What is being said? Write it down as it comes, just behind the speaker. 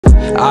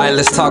Alright,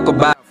 let's talk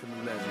about.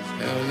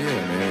 Hell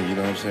yeah, man. You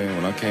know what I'm saying?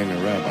 When I came to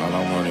rap, all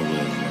I wanted was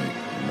like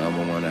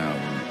 #1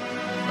 album,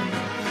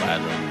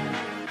 platinum,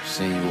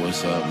 single,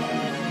 what's up,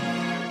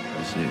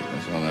 that's it.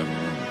 That's all I ever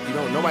wanted. You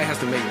don't. Nobody has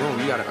to make room.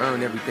 You gotta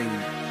earn everything you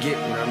get.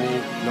 You know what I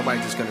mean?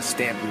 Nobody's just gonna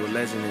stamp you a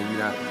legend and you're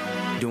not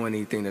doing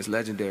anything that's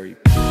legendary.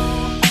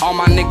 All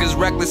my niggas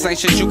reckless, ain't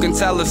shit you can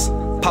tell us.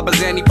 Papa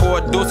Zanny pour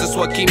a deuce, that's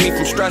what keep me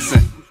from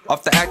stressing.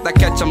 Off the act, I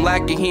catch him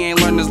lacking, he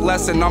ain't learned his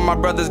lesson. All my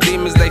brothers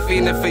demons, they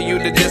fiending for you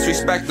to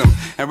disrespect them.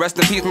 And rest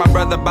in peace, my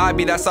brother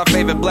Bobby, that's our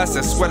favorite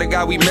blessing. Swear to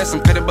God we miss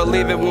him, couldn't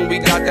believe it when we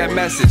got that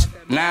message.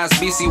 Now it's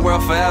BC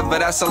world forever,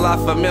 that's a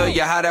lot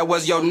familiar. How that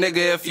was your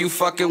nigga if you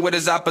fucking with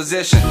his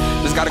opposition.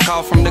 Just got a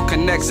call from the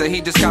connect, said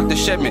he just copped the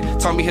shipment.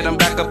 Told me hit him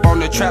back up on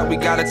the trap, we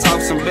gotta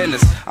talk some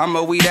business. I'm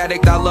a weed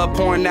addict, I love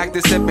pouring,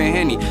 acting, sipping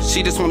Henny.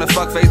 She just wanna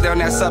fuck face down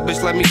that sub,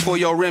 bitch, let me pull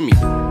your Remy.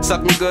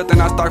 Suck me good,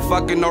 then I start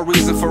fucking, no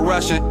reason for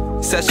rushing.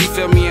 Said she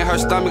feel me in her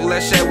stomach,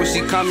 let's share when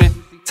she coming.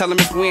 Tell him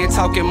if we ain't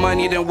talking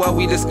money, then what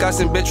we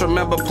discussing. Bitch,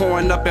 remember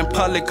pouring up in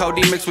public,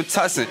 codeine mixed with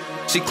tussin'.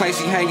 She claims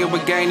she hanging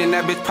with gang and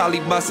that bitch probably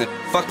bussin'.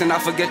 Fucked and I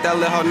forget that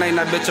little name,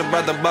 that bitch a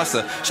brother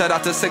buster. Shout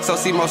out to 6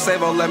 Simo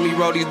Savo, let me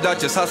roll these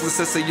Dutchess. Hustling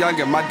since a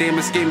youngin', my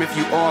demon scheme if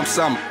you owe him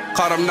something.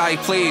 Caught him now he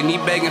pleading, he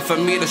begging for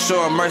me to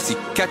show him mercy.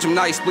 Catch him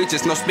now he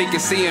speeches, no speaking,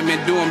 see him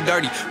and do him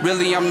dirty.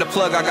 Really I'm the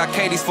plug, I got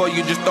Katie's for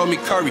you, just throw me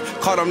curry.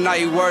 Caught him now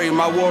he worried,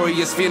 my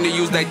warriors finna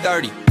use they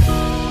 30.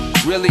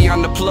 Really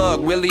I'm the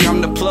plug, really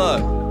I'm the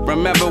plug.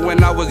 Remember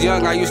when I was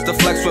young, I used to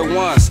flex with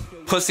ones.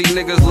 Pussy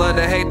niggas love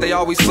to hate, they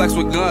always flex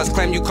with guns.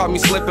 Claim you caught me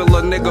slipping,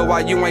 little nigga,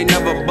 why you ain't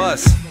never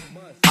bust?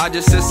 I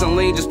just sit some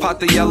lean, just pop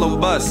the yellow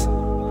bus.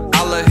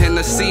 I love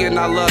Hennessy and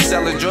I love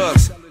selling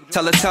drugs.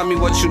 Tell her, tell me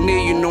what you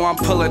need, you know I'm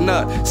pulling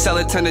up. Sell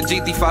it, turn the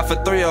GT5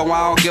 for 3, oh,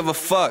 I don't give a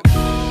fuck.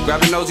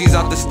 Grabbing nosies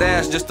out the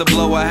stash just to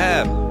blow a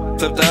half.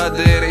 Flip the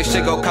other, it ain't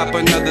shit, go cop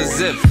another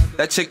zip.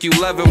 That chick you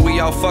loving, we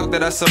all fucked,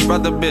 that's a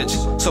brother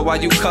bitch. So why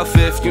you cuff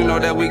it if you know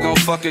that we gon'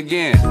 fuck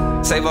again?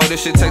 Save all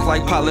this shit, takes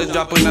like polish,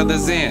 drop another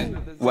Zen.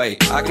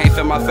 Wait, I can't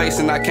feel my face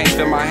and I can't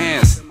feel my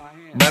hands.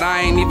 But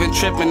I ain't even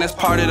tripping, that's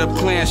part of the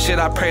plan. Shit,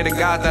 I pray to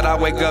God that I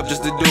wake up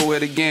just to do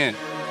it again.